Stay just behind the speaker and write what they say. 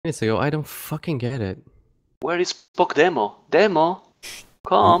Minutes ago, I don't fucking get it. Where is Pok Demo? Demo?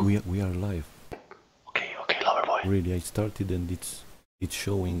 Come. We are live. Okay, lover boy. Really, I started and it's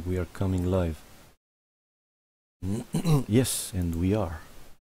showing we are coming live. Yes, and we are.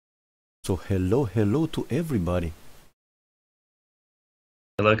 So hello to everybody.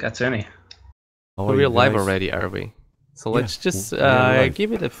 Hello, Katsuni. How are We're you live guys? already, are we? So Yeah, let's just we are live.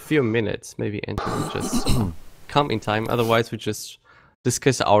 give it a few minutes. Maybe Andrew will just come in time. Otherwise, we just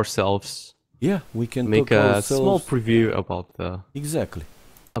discuss ourselves. Yeah, we can Make talk a ourselves. small preview about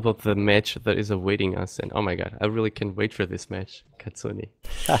the match that is awaiting us. And oh my god, I really can't wait for this match, Katsuni.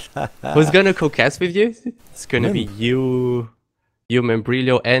 Who's gonna co-cast with you? It's gonna be you,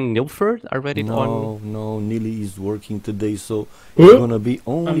 Membrillo, and Nilford. Are ready on? No, Nili is working today, so it's gonna be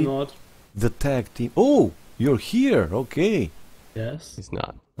I'm only not. the tag team. Oh, you're here, okay. Yes. He's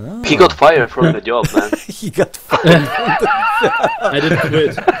not. Ah. He got fired from the job, man. He got fired. I didn't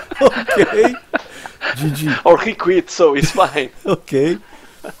quit. Okay. GG. Or he quit, so it's fine. Okay.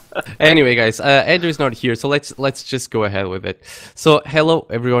 Anyway, guys, Andrew's not here, so let's just go ahead with it. So, hello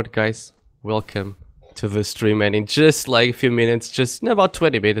everyone, guys. Welcome to the stream, and in just like a few minutes, just in about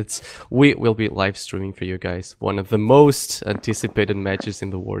 20 minutes, we will be live streaming for you guys. One of the most anticipated matches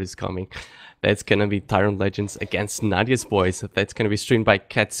in the war is coming. That's gonna be TyRanT Legends against NaBs boys. That's gonna be streamed by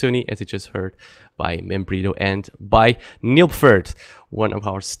Katsuni, as you just heard, by Membrillo, and by Nilford, one of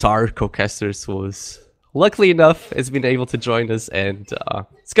our star co-casters who was luckily enough has been able to join us, and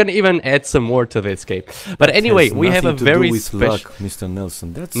it's gonna even add some more to this game. But anyway, Has we have a nothing to very do with special. luck, Mr.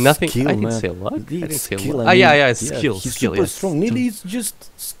 Nelson. That's Nothing. skill, I didn't man. say luck. I didn't It's say skill. luck. I mean, Yeah, skill. He's Skill. super Yes. strong. Nili is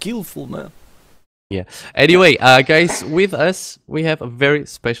just skillful, man. Yeah. Anyway, guys, with us we have a very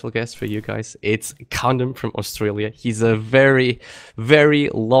special guest for you guys. It's Condom from Australia. He's a very, very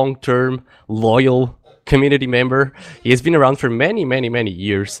long-term, loyal community member. He has been around for many, many, many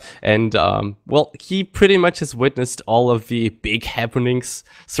years, and well, he pretty much has witnessed all of the big happenings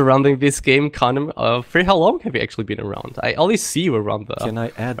surrounding this game. Condom, for how long have you actually been around? I always see you around the Can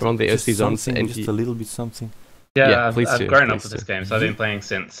I add around the just OC zones, something, and just a little bit something? Yeah, please I've do, grown up please with this do. game, so I've been playing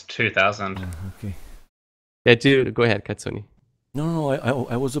since 2000. Okay. yeah, dude, go ahead, Katsuni. No,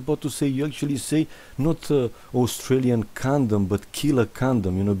 I was about to say, you actually say not Australian condom, but killer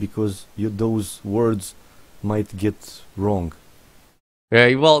condom, you know, because those words might get wrong.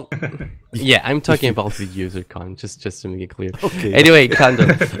 Right, well, yeah, I'm talking about the user con, just to make it clear. Okay. Anyway,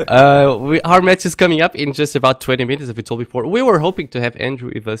 Condom, our match is coming up in just about 20 minutes, as we told before. We were hoping to have Andrew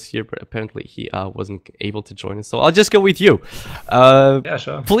with us here, but apparently he wasn't able to join us, so I'll just go with you. Yeah,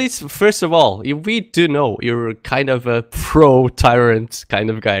 sure. Please, first of all, we do know you're kind of a pro-TyRanT kind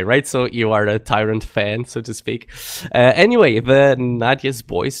of guy, right? So you are a TyRanT fan, so to speak. Anyway, the NaBs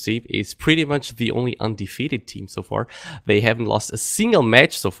boys team is pretty much the only undefeated team so far. They haven't lost a single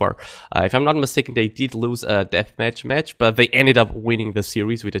match so far. If I'm not mistaken, they did lose a deathmatch match, but they ended up winning the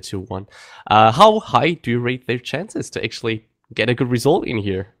series with a 2-1. How high do you rate their chances to actually get a good result in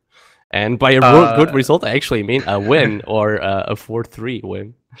here? And by a good result, I actually mean a win or a 4-3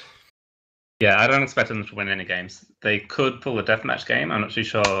 win. Yeah, I don't expect them to win any games. They could pull a deathmatch game. I'm not too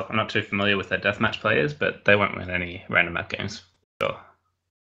sure. I'm not too familiar with their deathmatch players, but they won't win any random map games. Sure.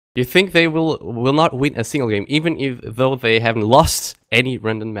 You think they will not win a single game, even though they haven't lost any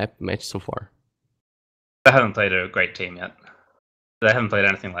random map match so far? They haven't played a great team yet. They haven't played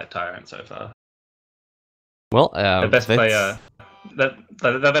anything like TyRanT so far. Well, The best player,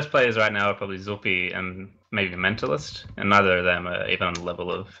 the best players right now are probably Zulpi and maybe Mentalist, and neither of them are even on the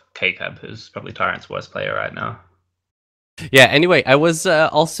level of KCAB, who's probably TyRanT's worst player right now. Yeah, anyway, I was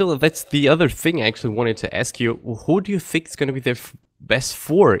also, that's the other thing I actually wanted to ask you. Who do you think is going to be their best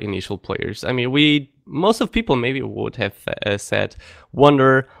 4 initial players? I mean, most of people maybe would have said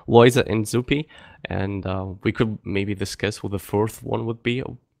Wonder, Loisa, and Zupi, and we could maybe discuss who the 4th one would be.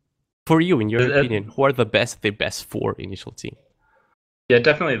 For you, in your opinion, who are the best 4 initial team? Yeah,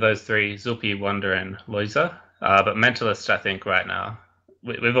 definitely those 3, Zulpi, Wonder, and Loisa. But Mentalist, I think, right now,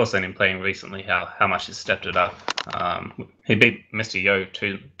 we've all seen him playing recently, how much he's stepped it up. He beat Mr. Yo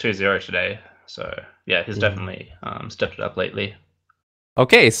 2-0 today, so yeah, he's definitely stepped it up lately.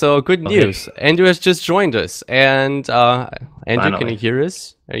 Okay, so good news. Andrew has just joined us, and Andrew, Finally. can you hear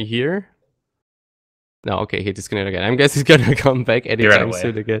us? Are you here? No, okay, he disconnected again. I guess he's gonna come back anytime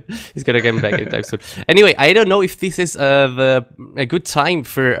soon again. He's gonna come back anytime soon. Anyway, I don't know if this is a good time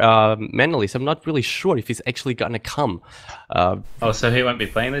for Menalist. I'm not really sure if he's actually gonna come. Oh, so he won't be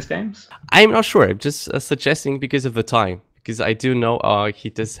playing these games? I'm not sure. I'm just suggesting because of the time. Because I do know he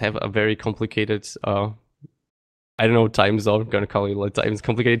does have a very complicated I don't know, time zone. I'm gonna call it like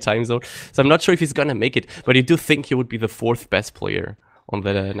complicated time zone. So I'm not sure if he's gonna make it, but I do think he would be the 4th best player on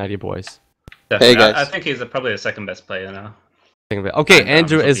the Nadia boys? Definitely. guys. I think he's probably the second best player now. Okay, And,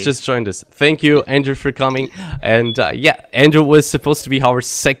 Andrew has Zupi. just joined us. Thank you, Andrew, for coming. And yeah, Andrew was supposed to be our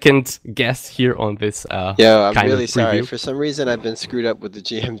second guest here on this Yo, I'm kind really of sorry. preview. For some reason, I've been screwed up with the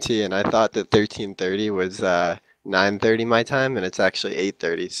GMT, and I thought that 13:30 was 9:30 my time, and it's actually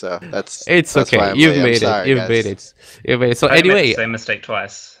 8:30. So that's It's why okay. I'm You've late. I'm made it. sorry, You've guys. made it. You've made it. So I made anyway, the same mistake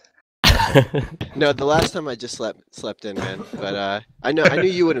twice. No, the last time I just slept in, man. But I knew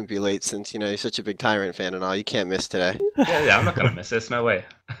you wouldn't be late since you're such a big TyRanT fan and all. You can't miss today. Yeah, I'm not gonna miss this. No way.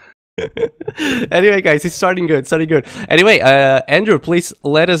 Anyway, guys, it's starting good. Anyway, Andrew, please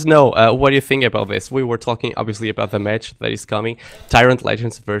let us know what you think about this. We were talking obviously about the match that is coming, TyRanT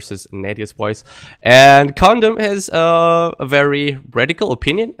Legends versus Nadia's boys, and Condom has a very radical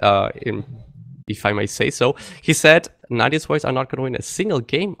opinion. If I may say so, he said Nadia's boys are not going to win a single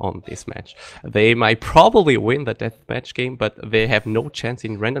game on this match. They might probably win the deathmatch game, but they have no chance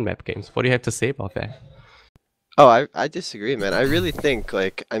in random map games. What do you have to say about that? Oh, I disagree, man. I really think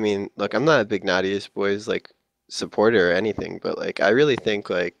I mean, look, I'm not a big Nadia's boys supporter or anything, but I really think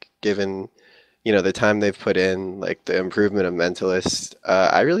given the time they've put in, the improvement of Mentalists,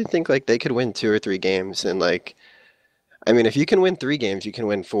 I really think they could win 2 or 3 games, and I mean, if you can win 3 games, you can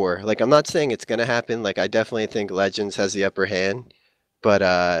win 4. I'm not saying it's gonna happen. I definitely think Legends has the upper hand,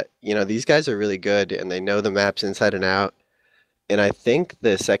 but these guys are really good and they know the maps inside and out. And I think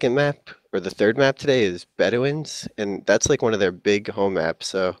the second map or the third map today is Bedouins, and that's one of their big home maps.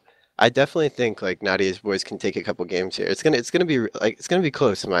 So I definitely think Nadia's boys can take a couple games here. It's gonna be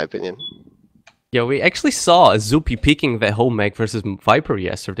close in my opinion. Yeah, we actually saw Zupi picking the home map versus Viper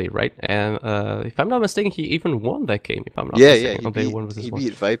yesterday, right? And if I'm not mistaken, he even won that game. If I'm not mistaken, he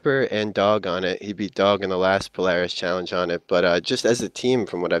beat Viper and Dog on it. He beat Dog in the last Polaris challenge on it. But just as a team,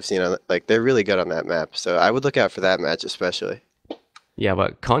 from what I've seen, they're really good on that map. So I would look out for that match especially. Yeah,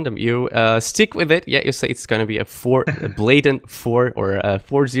 but Condom, you stick with it. Yeah, you say it's gonna be a blatant 4 or a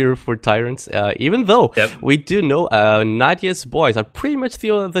 4-0 for TyRanT. Even though we do know Nadia's boys are pretty much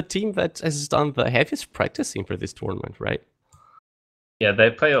the team that has done the heaviest practicing for this tournament, right? Yeah, they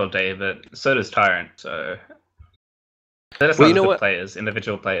play all day, but so does TyRanT. So they're just not good players,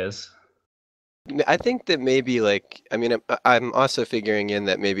 individual players. I think that maybe I mean, I'm also figuring in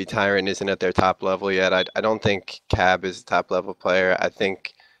that maybe TyRanT isn't at their top level yet. I don't think Cab is a top level player. I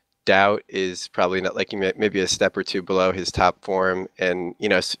think Doubt is probably not maybe a step or 2 below his top form, and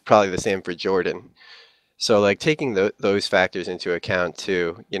probably the same for Jordan. So taking those factors into account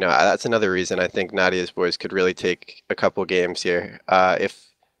too, that's another reason I think Nadia's boys could really take a couple games here.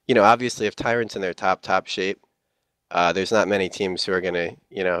 If obviously if TyRanT's in their top shape, there's not many teams who are going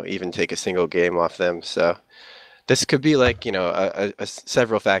to, even take a single game off them. So this could be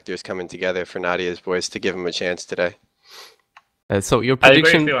several factors coming together for Nadia's boys to give them a chance today. So your prediction... I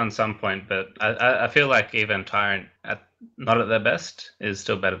agree with you on some point, but I feel like even TyRanT, not at their best, is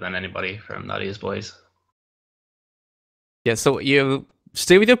still better than anybody from Nadia's boys. Yeah, so you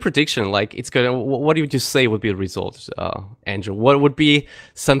stay with your prediction. It's gonna. What would you say would be the result, Andrew? What would be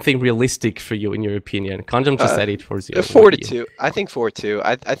something realistic for you in your opinion? Condom just said it 4-0. 4-2. I think 4-2.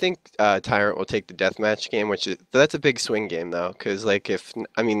 I think TyRanT will take the deathmatch game, that's a big swing game though, because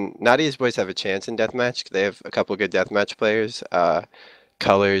Nadia's boys have a chance in deathmatch. They have a couple good deathmatch players,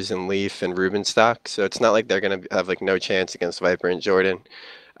 Colors and Leaf and Rubenstock. So it's not like they're gonna have no chance against Viper and Jordan.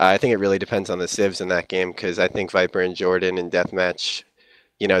 I think it really depends on the civs in that game, because I think Viper and Jordan in deathmatch,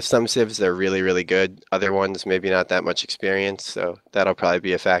 some civs they're really, really good. Other ones maybe not that much experience, so that'll probably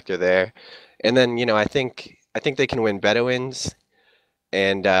be a factor there. And then I think they can win Bedouins,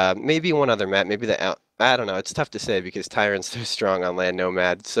 and maybe one other map. Maybe I don't know. It's tough to say because TyRanT's so strong on land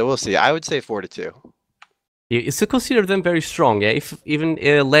Nomad. So we'll see. I would say 4-2. You still consider them very strong, yeah? If even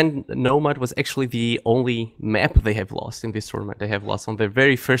Land Nomad was actually the only map they have lost in this tournament. They have lost on their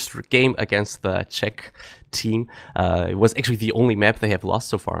very first game against the Czech team. It was actually the only map they have lost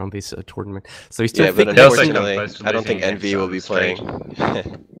so far on this tournament. So you still think... but unfortunately, I don't think Envy will be playing.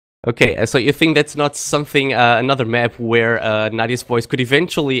 Okay, so you think that's not something, another map where Nadia's boys could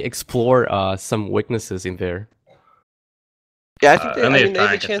eventually explore some weaknesses in there? Yeah, I think they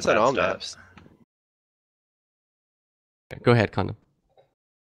have a chance on all maps. Go ahead, Condom.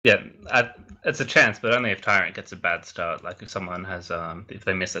 Yeah, it's a chance, but only if TyRanT gets a bad start. Like if someone has, if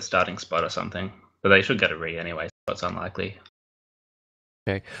they miss a starting spot or something. But they should get a re anyway, so it's unlikely.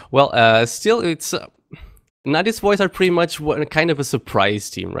 Okay, well, still, it's Nadia's boys are pretty much kind of a surprise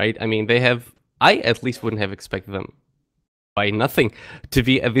team, right? I mean, they have. I at least wouldn't have expected them by nothing to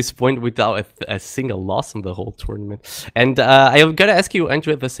be at this point without a single loss in the whole tournament. And I'm gonna ask you,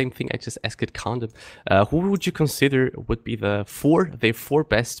 Andrew, the same thing I just asked Condom. Who would you consider would be the four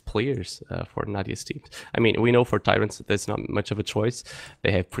best players for Nadia's team? I mean, we know for TyRanT there's not much of a choice.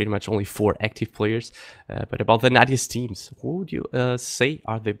 They have pretty much only 4 active players. But about the Nadia's teams, who would you say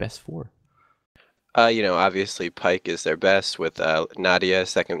are the best 4? You know, obviously Pike is their best with Nadia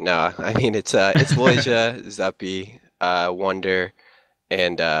second. No, I mean it's Loja, Zuppy, Wonder,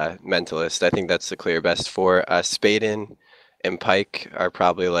 and Mentalist. I think that's the clear best 4. Spaden and Pike are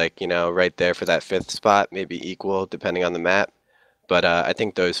probably like, you know, right there for that 5th spot, maybe equal depending on the map. But I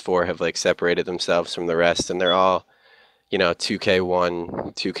think those 4 have like separated themselves from the rest, and they're all, you know,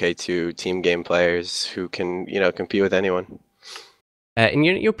 2K1, 2K2 team game players who can, you know, compete with anyone. In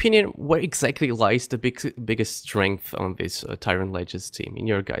your opinion, where exactly lies the biggest strength on this TyRanT Legends team, in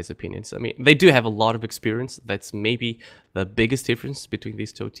your guys' opinions? I mean, they do have a lot of experience. That's maybe the biggest difference between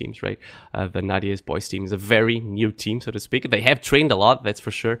these 2 teams, right? The Nadia's boys team is a very new team, so to speak. They have trained a lot, that's for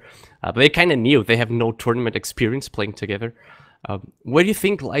sure. But they're kind of new. They have no tournament experience playing together. Where do you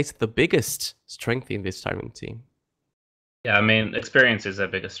think lies the biggest strength in this TyRanT team? Yeah, I mean, experience is their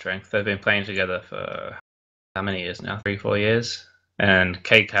biggest strength. They've been playing together for how many years now? 3, 4 years? And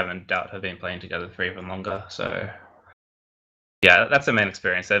Cake and Doubt have been playing together for even longer. So, yeah, that's the main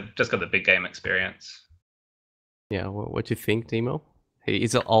experience. They've just got the big game experience. Yeah, what do you think, Demo? Hey,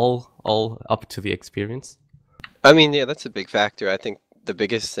 is it all up to the experience? I mean, yeah, that's a big factor. I think the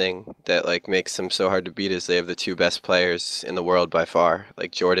biggest thing that like makes them so hard to beat is they have the 2 best players in the world by far.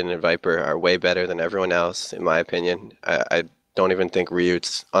 Like Jordan and Viper are way better than everyone else, in my opinion. I don't even think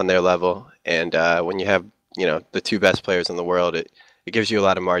Ryut's on their level. And when you have, you know, the 2 best players in the world, it gives you a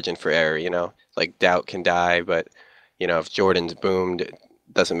lot of margin for error, you know? Like Doubt can die, but, you know, if Jordan's boomed, it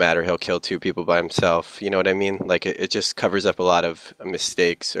doesn't matter. He'll kill 2 people by himself. You know what I mean? Like it just covers up a lot of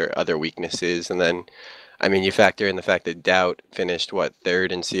mistakes or other weaknesses. And then, I mean, you factor in the fact that Doubt finished, what,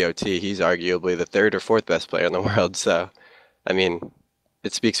 3rd in COT. He's arguably the 3rd or 4th best player in the world. So, I mean,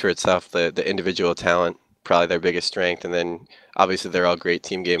 it speaks for itself. The individual talent, probably their biggest strength. And then, obviously, they're all great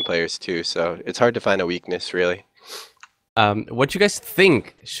team game players, too. So it's hard to find a weakness, really. What do you guys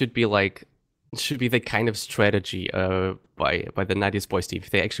think should be the kind of strategy by the Nadia's boys team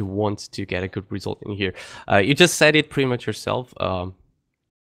if they actually want to get a good result in here? You just said it pretty much yourself.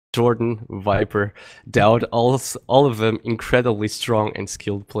 Jordan, Viper, Doubt, all of them incredibly strong and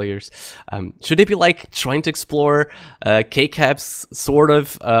skilled players. Should they be like trying to explore KCAP's sort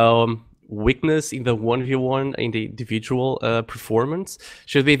of weakness in the 1v1 in the individual performance?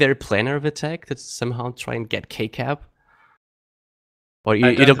 Should be their planner of attack to somehow try and get KCAP? Or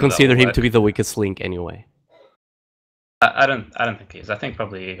you don't consider him to be the weakest link anyway? I don't think he is. I think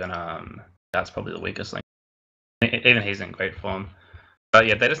probably even that's probably the weakest link. Even he's in great form. But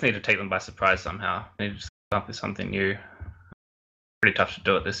yeah, they just need to take them by surprise somehow. They need to come up with something new. Pretty tough to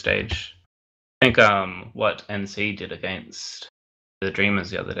do at this stage. I think what NC did against the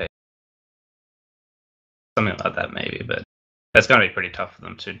Dreamers the other day. Something like that maybe, but that's going to be pretty tough for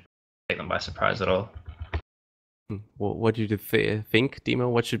them to take them by surprise at all. What do you think, Demo?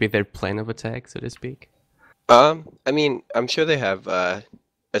 What should be their plan of attack, so to speak? I mean, I'm sure they have,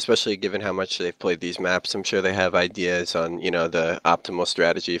 especially given how much they've played these maps, I'm sure they have ideas on, you know, the optimal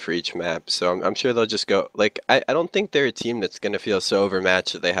strategy for each map. So I'm sure they'll just go, like, I don't think they're a team that's going to feel so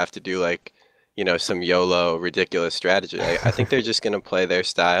overmatched that they have to do, like, you know, some YOLO ridiculous strategy. I think they're just going to play their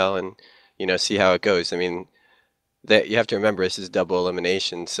style and, you know, see how it goes. I mean, you have to remember this is double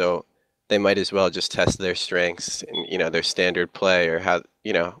elimination, so they might as well just test their strengths and, you know, their standard play or how,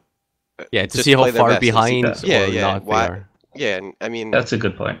 you know. Yeah, to see how far behind or not they are. Yeah, and I mean, that's a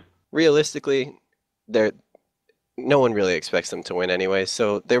good point. Realistically, no one really expects them to win anyway,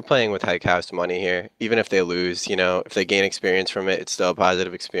 so they're playing with high cost money here. Even if they lose, you know, if they gain experience from it, it's still a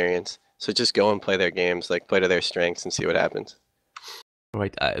positive experience. So just go and play their games, like play to their strengths and see what happens.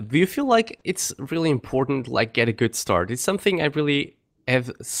 Right. Do you feel like it's really important, like, get a good start? It's something I really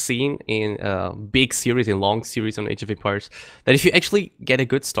have seen in big series, in long series on Age of Empires, that if you actually get a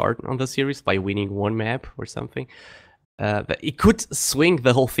good start on the series by winning one map or something, that it could swing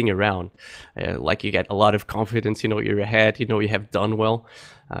the whole thing around. Like, you get a lot of confidence, you know, you're ahead, you know, you have done well.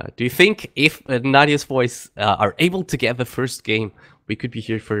 Do you think if Nadia's boys are able to get the first game, we could be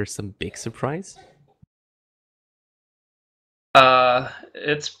here for some big surprise?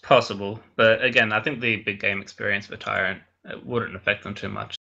 It's possible, but again, I think the big game experience for TyRanT, it wouldn't affect them too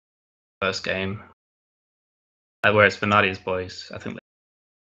much. First game, whereas for Nadia's boys, I think.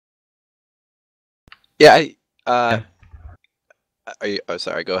 Yeah, Are you? Oh,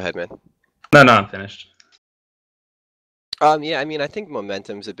 sorry. Go ahead, man. No, I'm finished. Yeah, I mean, I think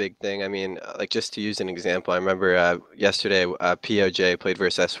momentum's a big thing. I mean, like just to use an example, I remember yesterday POJ played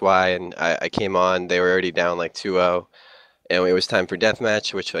versus SY, and I came on. They were already down like 2-0, and it was time for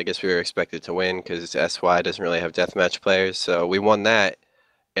deathmatch, which I guess we were expected to win because SY doesn't really have deathmatch players. So we won that,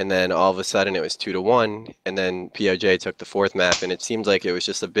 and then all of a sudden it was 2-1, and then POJ took the fourth map, and it seemed like it was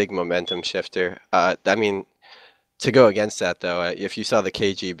just a big momentum shifter. I mean, to go against that though, if you saw the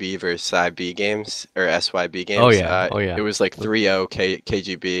KGB versus IB games or SYB Oh games, yeah, oh yeah. it was like 3-0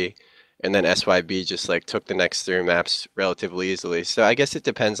 KGB, and then SYB just like took the next three maps relatively easily. So I guess it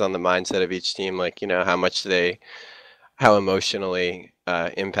depends on the mindset of each team, like, you know, how emotionally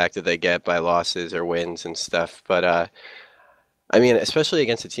impacted they get by losses or wins and stuff. But I mean, especially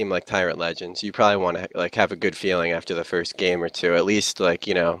against a team like TyRanT Legends, you probably want to like have a good feeling after the first game or two. At least like,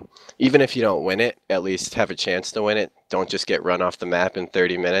 you know, even if you don't win it, at least have a chance to win it. Don't just get run off the map in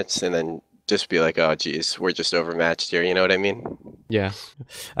 30 minutes and then just be like, oh geez, we're just overmatched here. You know what I mean? Yeah.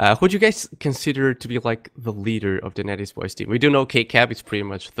 Who do you guys consider to be like the leader of the NetEase boys team? We do know KCAP is pretty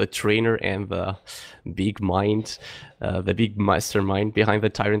much the trainer and the big mind, the big mastermind behind the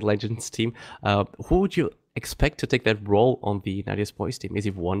TyRanT Legends team. Who would you expect to take that role on the NetEase boys team? Is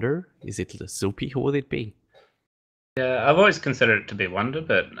it Wonder? Is it Zupi? Who would it be? Yeah, I've always considered it to be Wonder,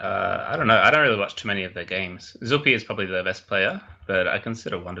 but I don't know. I don't really watch too many of their games. Zupi is probably the best player, but I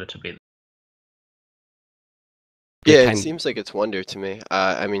consider Wonder to be. Yeah, it seems like it's Wonder to me.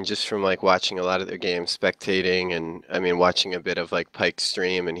 I mean, just from like watching a lot of their games, spectating, and I mean, watching a bit of like Pike's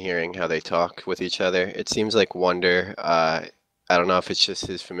stream and hearing how they talk with each other, it seems like Wonder. I don't know if it's just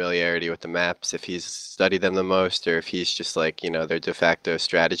his familiarity with the maps, if he's studied them the most, or if he's just like, you know, their de facto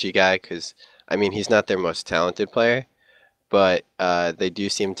strategy guy. Because I mean, he's not their most talented player, but they do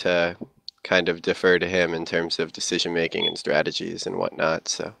seem to kind of defer to him in terms of decision making and strategies and whatnot.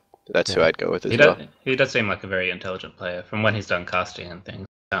 So. That's who I'd go with as well. He does seem like a very intelligent player. From when he's done casting and things,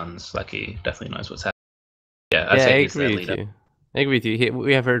 sounds like he definitely knows what's happening. Yeah, I'd say he's their leader. I agree with you.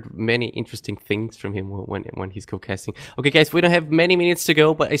 We have heard many interesting things from him when he's co-casting. Okay, guys, we don't have many minutes to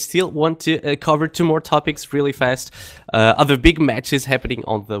go, but I still want to cover two more topics really fast. Other big matches happening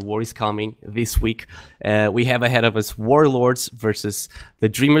on the War is Coming this week. We have ahead of us Warlords versus the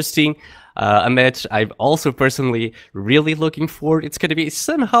Dreamers team. A match I'm also personally really looking forward. It's going to be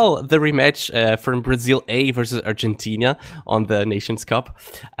somehow the rematch from Brazil A versus Argentina on the Nations Cup.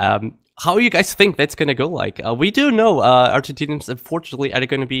 How do you guys think that's going to go like? We do know Argentinians, unfortunately, are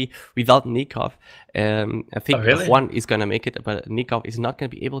going to be without Nikov. I think Juan is going to make it, but Nikov is not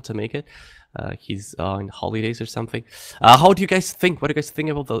going to be able to make it. He's on holidays or something. How do you guys think? What do you guys think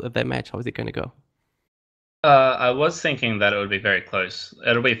about that match? How is it going to go? I was thinking that it would be very close.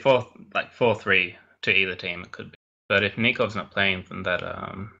 It'll be 4-3 to either team. It could be, but if Nikov's not playing, then that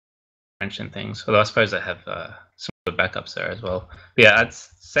mention things. Although I suppose they have some good backups there as well. But yeah, I'd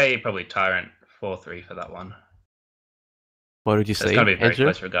say probably TyRanT 4-3 for that one. What would you say? It's gonna be very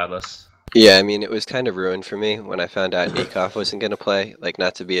close regardless. Yeah, I mean, it was kind of ruined for me when I found out Nikov wasn't going to play. Like,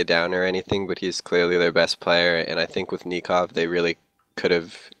 not to be a downer or anything, but he's clearly their best player, and I think with Nikov, they really could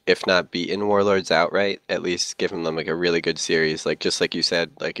have, if not beaten Warlords outright, at least given them like a really good series, like just like you said,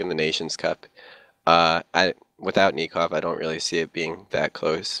 like in the Nations Cup. Without Nikov, I don't really see it being that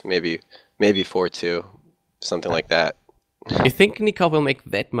close. Maybe 4-2, something like that. You think Nikov will make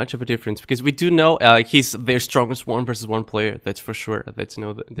that much of a difference? Because we do know he's their strongest 1-versus-1 player. That's for sure.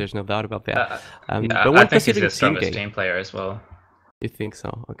 There's no doubt about that. But I think he's the strongest team player as well. You think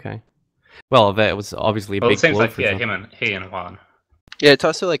so? Okay. Well, that was obviously a big blow. It seems like he and Juan. Yeah, it's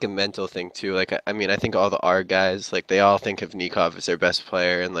also like a mental thing too. Like, I mean, I think all the R guys, like they all think of Nikov as their best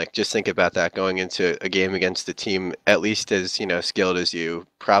player, and like just think about that going into a game against a team at least as, you know, skilled as you,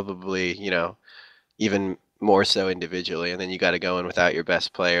 probably, you know, even more so individually, and then you got to go in without your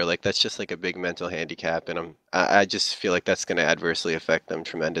best player. Like that's just like a big mental handicap, and I just feel like that's going to adversely affect them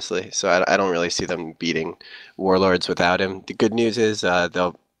tremendously. So I don't really see them beating Warlords without him. The good news is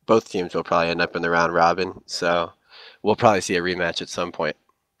both teams will probably end up in the round robin, so we'll probably see a rematch at some point.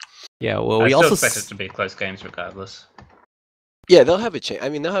 Yeah, well, I also expect it to be close games regardless. Yeah, they'll have a chance. I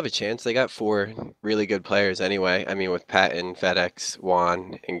mean, they'll have a chance. They got 4 really good players anyway. I mean, with Patton, FedEx,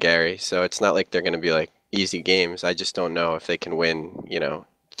 Juan, and Gary. So it's not like they're going to be like easy games. I just don't know if they can win, you know,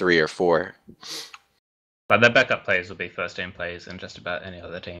 3 or 4. But their backup players will be first team players in just about any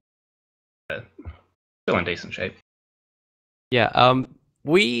other team. But still in decent shape. Yeah,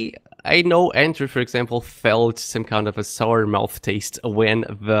 I know Andrew, for example, felt some kind of a sour mouth taste when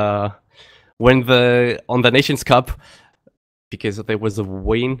on the Nations Cup, because there was a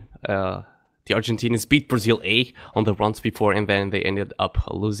win the Argentinians beat Brazil A on the rounds before, and then they ended up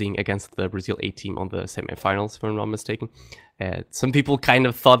losing against the Brazil A team on the semifinals, if I'm not mistaken. Some people kind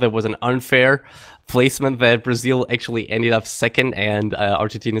of thought there was an unfair placement that Brazil actually ended up second and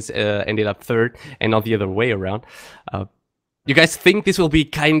Argentinians ended up third, and not the other way around. You guys think this will be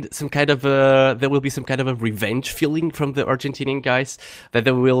some kind of a revenge feeling from the Argentinian guys, that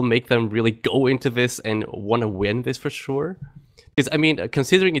they will make them really go into this and want to win this for sure? Because I mean,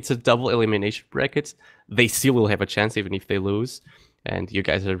 considering it's a double elimination bracket, they still will have a chance even if they lose. And you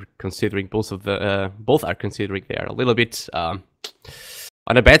guys are considering both are considering they are a little bit on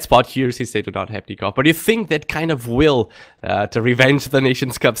a bad spot here since they do not have Nikov. But do you think that kind of will to revenge the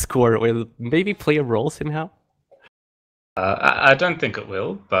Nations Cup score will maybe play a role somehow? I don't think it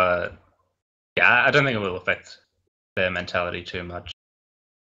will, but yeah, I don't think it will affect their mentality too much.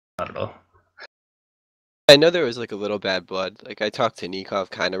 Not at all. I know there was like a little bad blood. Like I talked to Nikov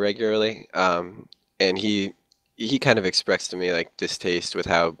kind of regularly, and he kind of expressed to me like distaste with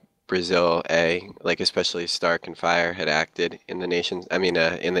how Brazil A, like especially Stark and Fire, had acted in the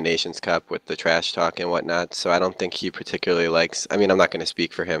Nations Cup with the trash talk and whatnot. So I don't think he particularly likes. I mean, I'm not going to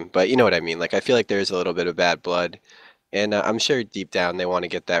speak for him, but you know what I mean. Like I feel like there's a little bit of bad blood, and I'm sure deep down they want to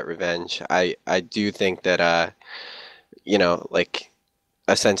get that revenge. I do think that you know, like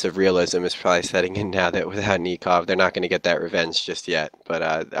a sense of realism is probably setting in now that without Nikov, they're not going to get that revenge just yet.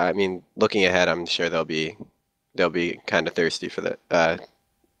 But I mean, looking ahead, I'm sure they'll be kind of thirsty for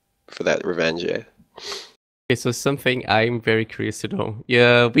that revenge. Yeah. Okay, so something I'm very curious to know.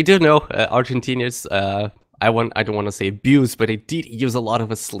 Yeah, we do know Argentinians. I don't want to say abuse, but they did use a lot of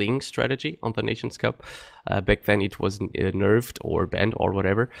a sling strategy on the Nations Cup. Back then, it wasn't nerfed or banned or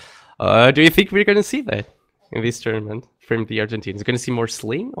whatever. Do you think we're going to see that in this tournament from the Argentinians? Going to see more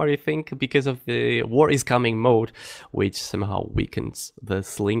sling, or do you think because of the war is coming mode, which somehow weakens the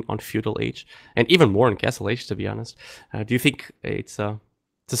sling on Feudal Age and even more on Castle Age, to be honest? Do you think it's a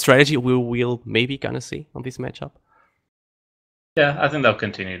strategy we'll maybe gonna see on this matchup? Yeah, I think they'll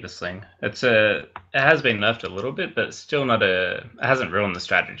continue to sling. It has been nerfed a little bit, but still not it hasn't ruined the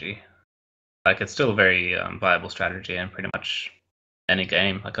strategy. Like it's still a very viable strategy in pretty much any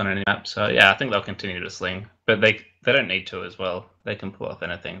game, like on any map. So yeah, I think they'll continue to sling, but they don't need to as well. They can pull off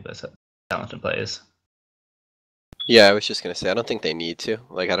anything. They're talented players. Yeah, I was just gonna say I don't think they need to.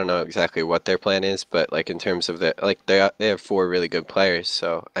 Like I don't know exactly what their plan is, but like in terms of they have 4 really good players.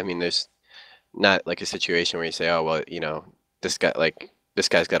 So I mean, there's not like a situation where you say, oh well, you know, this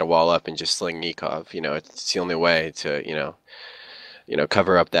guy's got to wall up and just sling Nikov. You know, it's the only way to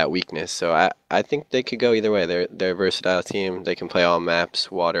cover up that weakness. So I think they could go either way. They're a versatile team. They can play all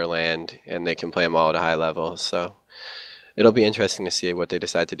maps, water, land, and they can play them all at a high level. So it'll be interesting to see what they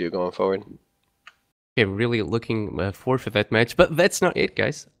decide to do going forward. Okay, really looking forward for that match. But that's not it,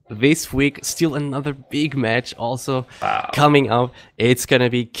 guys. This week, still another big match also coming up. It's gonna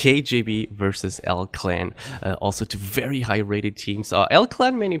be KJB versus L Clan. Also two very high rated teams. L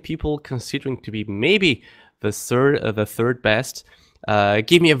Clan, many people considering to be maybe the third best.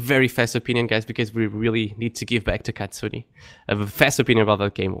 Give me a very fast opinion, guys, because we really need to give back to Katsuni. I have a fast opinion about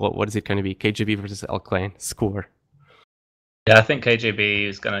that game. What is it going to be? KJB versus L Clan. Score. Yeah, I think KJB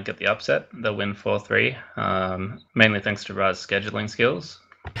is going to get the upset. They'll win 4-3, mainly thanks to Raz's scheduling skills.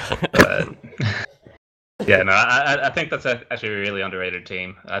 But yeah, no, I think that's actually a really underrated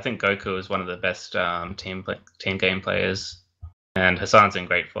team. I think Goku is one of the best team game players, and Hassan's in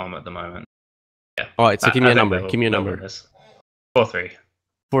great form at the moment. Yeah. All right, so give me a number. Give me a number. 4-3.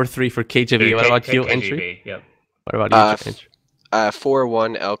 4-3 for KJB. What about you, Entry? Yep. What about you, Entry?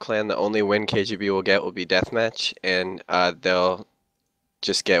 4-1 L Clan. The only win KGB will get will be deathmatch, and they'll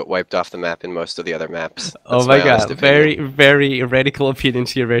just get wiped off the map in most of the other maps. Oh my god, very, very radical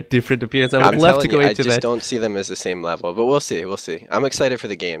opinions here, very different opinions. I would love to go into that. I just don't see them as the same level, but we'll see. We'll see. I'm excited for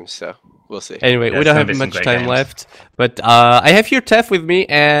the game, so we'll see. Anyway, we don't have much time left, but I have here Tef with me,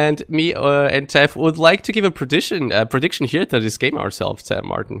 and Tef would like to give a prediction here to this game ourselves,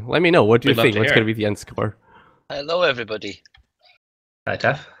 Martin. Let me know. What do you think? What's going to be the end score? Hello, everybody. Hi,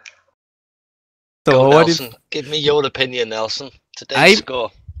 Tef. So, Nelson, give me your opinion, Nelson. Today's score.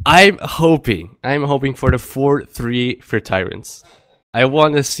 I'm hoping for the 4-3 for TyRanT. I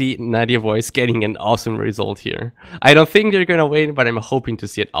want to see Nadia Voice getting an awesome result here. I don't think they're gonna win, but I'm hoping to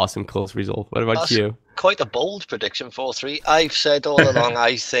see an awesome close result. What about you? Quite a bold prediction, 4-3. I've said all along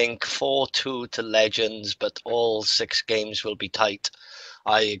I think 4-2 to Legends, but all 6 games will be tight.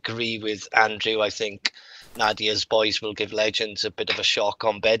 I agree with Andrew. I think Nadia's boys will give Legends a bit of a shock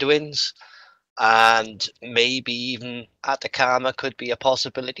on Bedouins. And maybe even Atacama could be a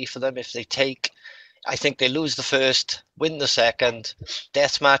possibility for them if they take I think they lose the first, win the second.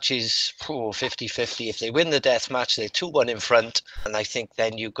 Deathmatch is 50-50. If they win the deathmatch, they're 2-1 in front. And I think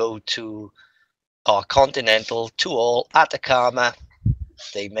then you go to our Continental, 2-all, Atacama.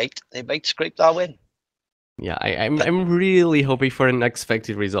 They might scrape that win. Yeah, I'm really hoping for an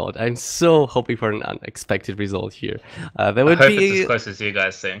unexpected result. I'm so hoping for an unexpected result here. That I would hope be it's as close as you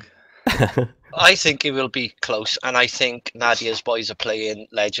guys think. I think it will be close, and I think Nadia's boys are playing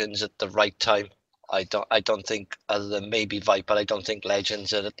Legends at the right time. I don't think, other than maybe Viper, I don't think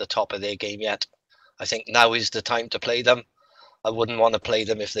Legends are at the top of their game yet. I think now is the time to play them. I wouldn't want to play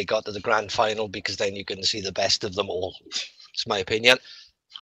them if they got to the grand final, because then you can see the best of them all. It's my opinion.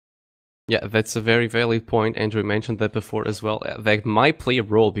 Yeah, that's a very valid point. Andrew mentioned that before as well. That might play a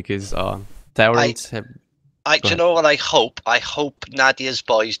role because TyRanT have. Do you ahead. know what I hope? I hope Nadia's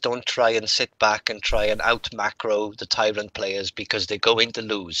boys don't try and sit back and try and out macro the TyRanT players, because they're going to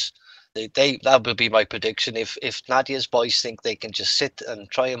lose. That would be my prediction. If Nadia's boys think they can just sit and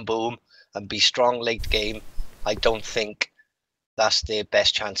try and boom and be strong late game, I don't think that's their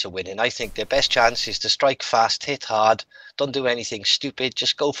best chance of winning. I think their best chance is to strike fast, hit hard, don't do anything stupid,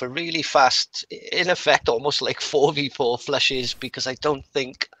 just go for really fast, in effect almost like 4v4 flushes, because I don't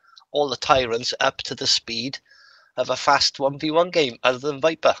think all the TyRanTs up to the speed of a fast 1v1 game other than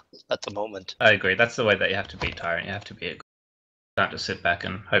Viper at the moment. I agree. That's the way that you have to beat TyRanT. You have to be a don't just sit back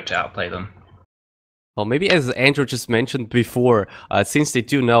and hope to outplay them. Well, maybe as Andrew just mentioned before, since they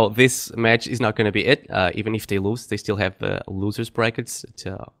do know this match is not going to be it, even if they lose, they still have the losers brackets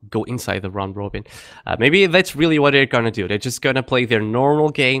to go inside the round robin. Maybe that's really what they're going to do. They're just going to play their normal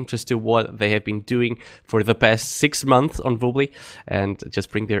game, just do what they have been doing for the past 6 months on Voobly, and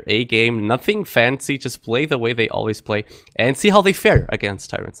just bring their A game. Nothing fancy, just play the way they always play, and see how they fare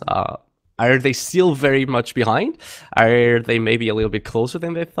against TyRanT. Are they still very much behind? Are they maybe a little bit closer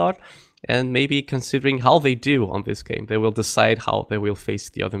than they thought? And maybe considering how they do on this game, they will decide how they will face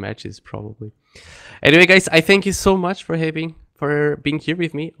the other matches, probably. Anyway, guys, I thank you so much for being here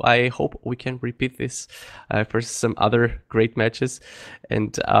with me. I hope we can repeat this for some other great matches.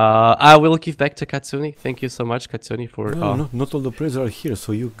 And I will give back to Katsuni. Thank you so much, Katsuni, for... No, not all the players are here,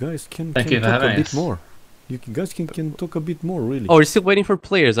 so you guys can Thank you for talk a having bit us. more. You guys can talk a bit more, really. Oh, we're still waiting for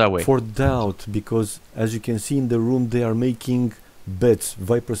players, are we? For doubt, because as you can see in the room, they are making bets.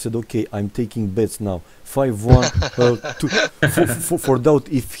 Viper said, okay, I'm taking bets now. 5-1 for doubt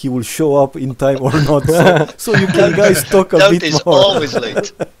if he will show up in time or not. So you can guys talk a Doubt bit is more. always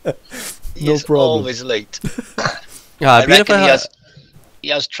late. He No is problem. always late. Yeah, I reckon he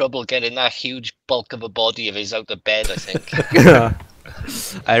has trouble getting that huge bulk of a body of his out of bed, I think.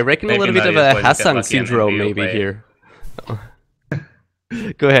 I reckon Maybe a little bit of Nadia's a boys get Hassan lucky and syndrome NV will maybe play. here.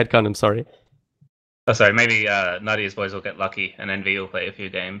 Go ahead, Condom, sorry. Oh, sorry. Maybe Nadia's boys will get lucky and NV will play a few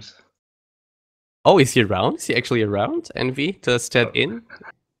games. Oh, is he around? Is he actually around, NV, to step in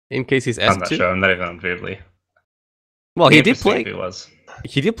case he's I'm asked not to? sure. I'm not even on Voobly. Well, Be he did interesting play. if he was.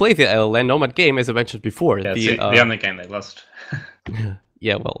 He did play the Land Nomad game, as I mentioned before. Yeah, it's the only game they lost.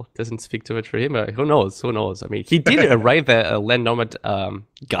 Yeah, well, doesn't speak too much for him. Who knows? Who knows? I mean, he did write the Land Nomad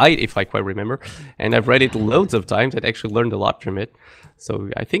guide, if I quite remember, and I've read it loads of times. I actually learned a lot from it. So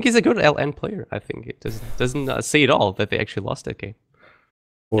I think he's a good LN player. I think it doesn't say at all that they actually lost that game.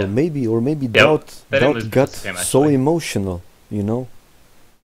 Or Yeah. maybe they doubt didn't lose got this game, so actually. emotional, you know.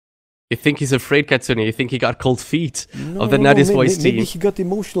 You think he's afraid, Katsune? You think he got cold feet No, of the no, Nadia's no, Voice maybe team? he got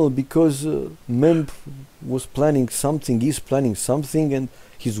emotional because Memb was planning something, is planning something, and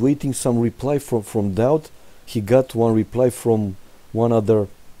he's waiting some reply from Doubt. He got one reply from one other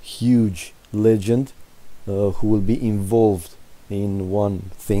huge legend who will be involved in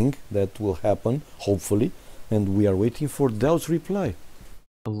one thing that will happen, hopefully, and we are waiting for Doubt's reply.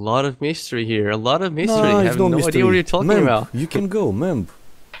 A lot of mystery here. A lot of mystery. No, I it's have no no mystery. idea what you're talking Memb, about. you can go, Memb.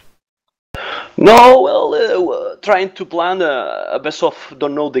 No, well, trying to plan a best of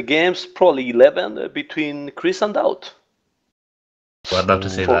don't know the games, probably 11 between Chris and Out. Well, I'd love to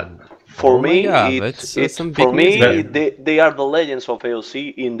see For, that. for Oh my me, God, that's, some for big news me, there. they are the legends of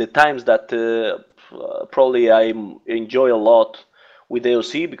AOC in the times that probably I enjoy a lot with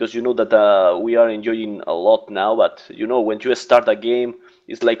AOC, because you know that we are enjoying a lot now. But you know, when you start a game,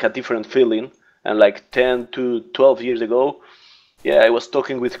 it's like a different feeling. And like 10 to 12 years ago, yeah, I was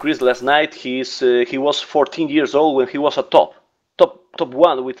talking with Chris last night. He was 14 years old when he was a top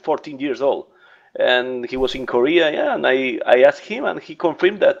one with 14 years old, and he was in Korea. Yeah, and I asked him, and he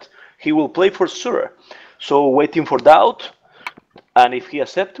confirmed that he will play for sure. So waiting for Doubt, and if he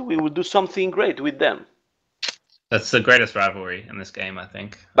accepts, we will do something great with them. That's the greatest rivalry in this game, I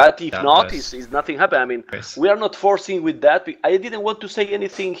think. But if Without not, this it's nothing happen. I mean, race. we are not forcing with that. I didn't want to say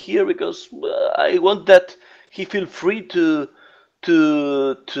anything here because I want that he feel free to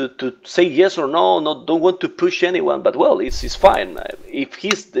say yes or no. Not don't want to push anyone. But well, it's fine. If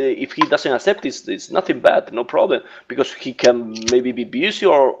he doesn't accept, it's nothing bad. No problem, because he can maybe be busy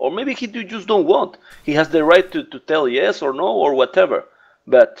or maybe he just don't want. He has the right to tell yes or no or whatever.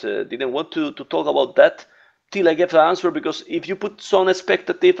 But didn't want to talk about that till I get the answer, because if you put some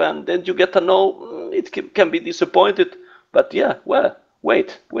expectative and then you get a no, it can be disappointed. But yeah, well,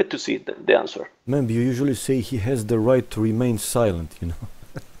 wait to see the answer. Maybe you usually say he has the right to remain silent, you know.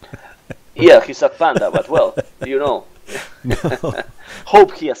 Yeah, he's a panda, but well, you know.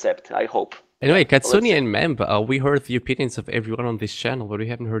 Hope he accepts, I hope. Anyway, Katsuni see. and Memb, we heard the opinions of everyone on this channel, but we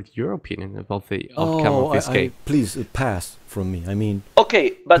haven't heard your opinion about the outcome of this game. Please pass from me. I mean,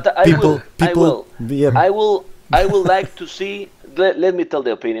 Okay, but people, yeah. I will like to see. Let me tell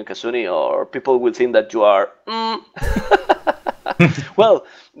the opinion, Kasuni, or people will think that you are. Well,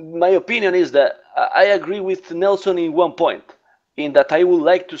 my opinion is that I agree with Nelson in one point, in that I would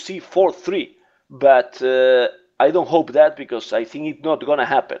like to see 4-3, but I don't hope that, because I think it's not gonna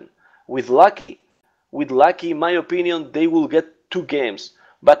happen. With Lucky, in my opinion, they will get 2 games.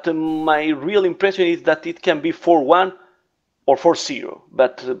 But my real impression is that it can be 4-1 or 4-0.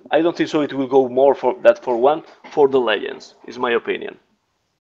 But I don't think so. It will go more for that 4-1 for the Legends, is my opinion.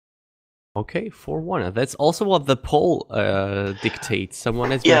 Okay, 4-1. That's also what the poll dictates.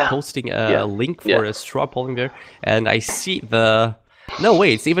 Someone has been posting a link for a straw polling there, and I see the... No,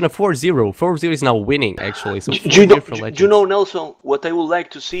 wait, it's even a 4-0. 4-0 is now winning, actually. So Do you know, Nelson, what I would like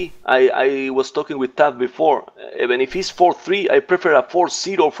to see? I was talking with Tav before. Even if it's 4-3, I prefer a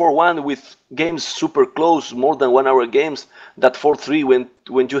 4-0, 4-1 with games super close, more than 1 hour games. That 4-3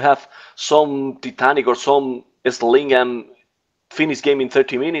 when you have some Titanic or some Sling and finish game in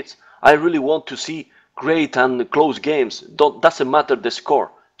 30 minutes. I really want to see great and close games. Doesn't matter the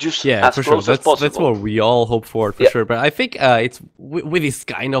score. Just as for close sure. as possible. That's what we all hope for sure. But I think it's with this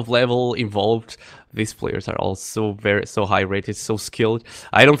kind of level involved, these players are all so high rated, so skilled.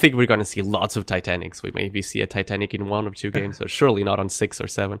 I don't think we're gonna see lots of Titanics. We maybe see a Titanic in 1 or 2 games, or surely not on 6 or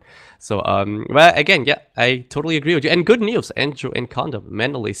 7. So well, again, yeah, I totally agree with you. And good news, Andrew and Condom,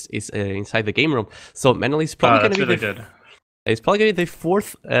 Menalist is inside the game room. So Menalist probably gonna be really good. It's probably going to be the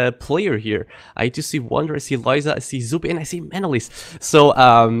 4th player here. I do see Wonder, I see Liza, I see Zubi, and I see Menalist. So,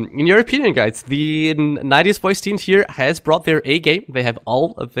 in your opinion, guys, the 90s Boys team here has brought their A game. They have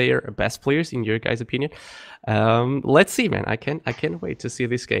all of their best players, in your guys' opinion. Let's see, man. I can't wait to see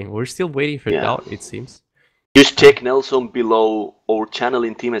this game. We're still waiting for it out, it seems. Just check Nelson below our channel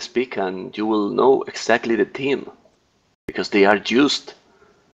in TeamSpeak, and you will know exactly the team, because they are just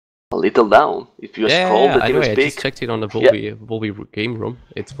a little down. If you scroll the anyway, TeamSpeak, I just checked it on the Voobly game room.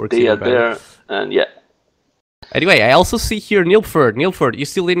 It's working. They are there, and yeah. Anyway, I also see here Nilford. Nilford, you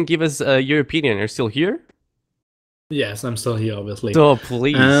still didn't give us your opinion. You're still here? Yes, I'm still here, obviously. So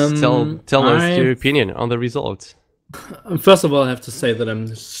please tell us your opinion on the results. First of all, I have to say that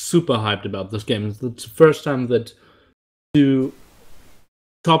I'm super hyped about this game. It's the first time that 2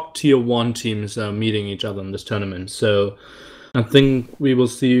 top tier 1 teams are meeting each other in this tournament. So I think we will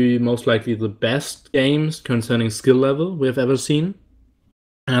see most likely the best games concerning skill level we have ever seen.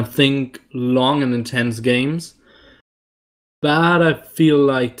 And I think long and intense games. But I feel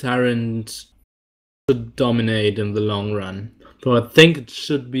like TyRanT should dominate in the long run. So I think it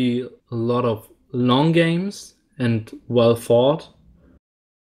should be a lot of long games and well fought.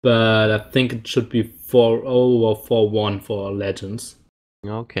 But I think it should be 4-0 or 4-1 for Legends.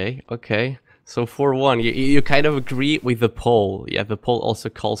 Okay. So 4-1, you kind of agree with the poll. Yeah, the poll also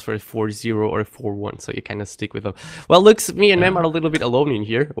calls for a 4-0 or a 4-1, so you kind of stick with them. Well, looks, me and Mem are a little bit alone in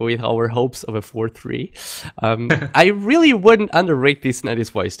here with our hopes of a 4-3. I really wouldn't underrate these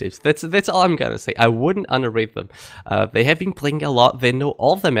 90s Boys teams. That's all I'm gonna say. I wouldn't underrate them. They have been playing a lot. They know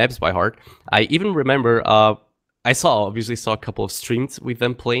all the maps by heart. I even remember I obviously saw a couple of streams with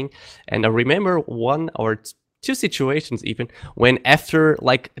them playing, and I remember 1 or 2 situations even when after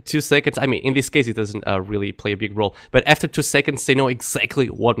like 2 seconds, I mean in this case it doesn't really play a big role, but after 2 seconds they know exactly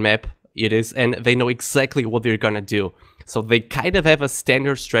what map it is and they know exactly what they're gonna do. So they kind of have a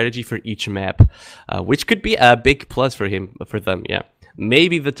standard strategy for each map, which could be a big plus for them. Yeah,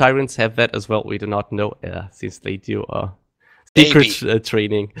 maybe the TyRanTs have that as well. We do not know since they do secret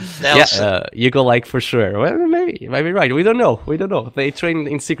training. Nelson. Yeah, you go like for sure. Well, maybe right. We don't know. They train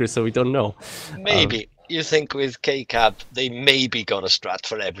in secret, so we don't know. Maybe. You think with KCAB, they maybe got a strat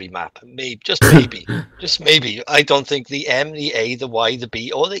for every map. Maybe, just maybe. Just maybe. I don't think the M, the A, the Y, the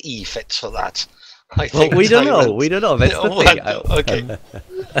B, or the E fits for that. I Well, think we don't know. TyRanT. We don't know. That's the Oh, thing. okay.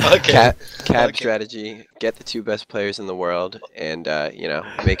 Okay. Cab Okay. strategy: get the 2 best players in the world, and you know,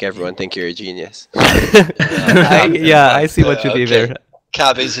 make everyone think you're a genius. I see what you did Okay. there.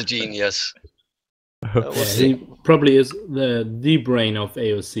 Cab is a genius. We'll Yeah, see. he probably is the brain of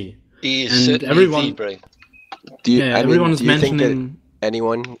AOC. He is And certainly everyone- the brain. Do you, Yeah, I mean, everyone is do you think that mentioning.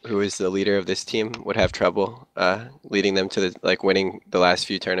 anyone who is the leader of this team would have trouble leading them to the, like, winning the last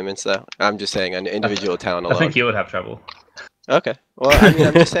few tournaments? Though I'm just saying, on individual talent I alone. think you would have trouble. Okay. Well, I mean,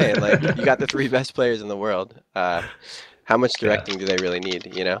 I'm just saying, like, you got the 3 best players in the world. How much directing do they really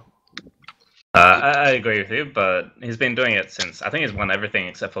need? You know? I agree with you, but he's been doing it since, I think he's won everything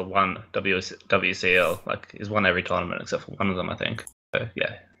except for one WCL. Like, he's won every tournament except for one of them, I think. So,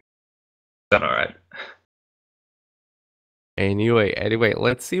 yeah. Done alright. Anyway,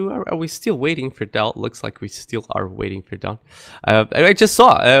 let's see. Are we still waiting for Dal? Looks like we still are waiting for Dal. I just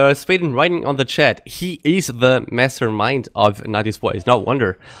saw Spaden writing on the chat. He is the mastermind of NaBs Boys. No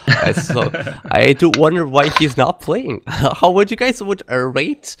wonder. So I do wonder why he's not playing. How would you guys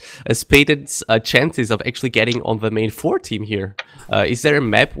rate Spaden's chances of actually getting on the main 4 team here? Is there a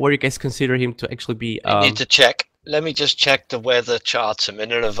map where you guys consider him to actually be? I need to check. Let me just check the weather charts a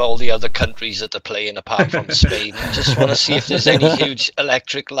minute of all the other countries that are playing apart from Spain. I just want to see if there's any huge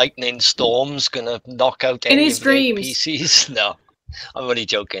electric lightning storms gonna knock out any of their PCs. No, I'm only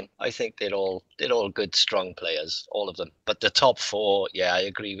joking. I think they're all good, strong players, all of them. But the top 4, yeah, I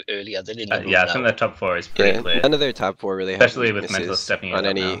agree with earlier. They're in the move Yeah, I now. think the top 4 is pretty Yeah, clear. none of their top 4 really have Especially with Mental weaknesses stepping on it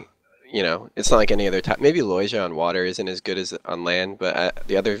up any. now. You know, it's not like any other top. Maybe Loja on water isn't as good as on land, but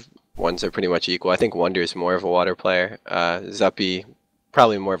the other ones are pretty much equal. I think Wonder's more of a water player. Zuppy,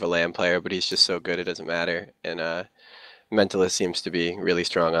 probably more of a land player, but he's just so good it doesn't matter. And Mentalist seems to be really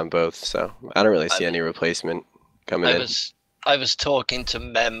strong on both, so I don't really see any replacement coming in. I was talking to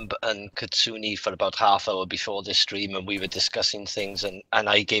Memb and Katsuni for about half hour before this stream, and we were discussing things, and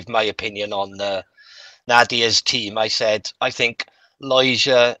I gave my opinion on Nadia's team. I said, I think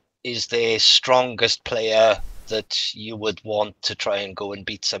Loja is the strongest player that you would want to try and go and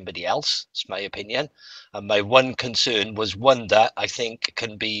beat somebody else. It's my opinion. And my one concern was Wonder, I think,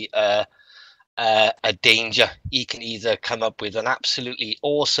 can be a danger. He can either come up with an absolutely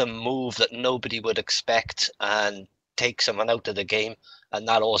awesome move that nobody would expect and take someone out of the game, and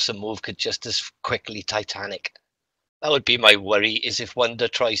that awesome move could just as quickly Titanic. That would be my worry, is if Wonder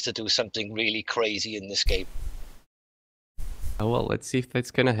tries to do something really crazy in this game. Well, let's see if that's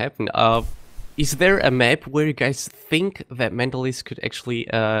gonna happen. Is there a map where you guys think that Mentalist could actually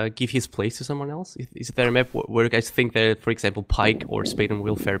give his place to someone else? Is there a map where you guys think that, for example, Pike or Spaden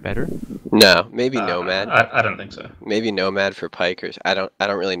will fare better? No, maybe Nomad. I don't think so. Maybe Nomad for Pike, or I don't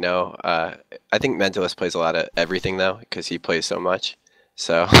really know. I think Mentalist plays a lot of everything though, because he plays so much.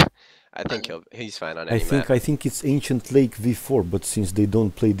 So I think he's fine on any map. I think it's Ancient Lake V4, but since they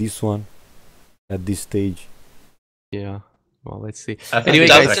don't play this one at this stage. Yeah. Well, let's see. I think Anyway,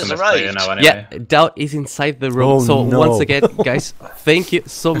 he's the guys, second Just best player arrived. now anyway. yeah, Doubt is inside the room. Oh, So no. once again, guys, thank you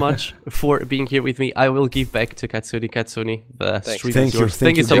so much for being here with me. I will give back to Katsuni. Katsuni, the Thanks. stream Thank is you, yours.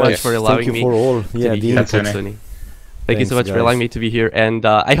 Thank you so guys. much for allowing Thank me you for all. to Yeah, be the here, input. Katsuni. Thank you so much Thanks, for allowing guys. me to be here, and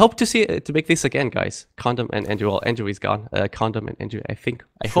I hope to make this again, guys. Condom and Andrew. Well, Andrew is gone. Condom and Andrew.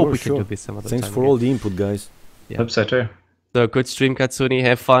 I hope we can do this some other Thanks time. for all the input, guys. Yeah. Hope so too. So good stream, Katsuni.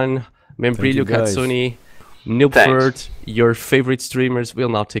 Have fun. Membrilio, you, guys. Katsuni, Noobford, your favorite streamers will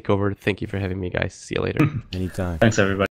now take over. Thank you for having me, guys. See you later. Anytime. Thanks, everybody.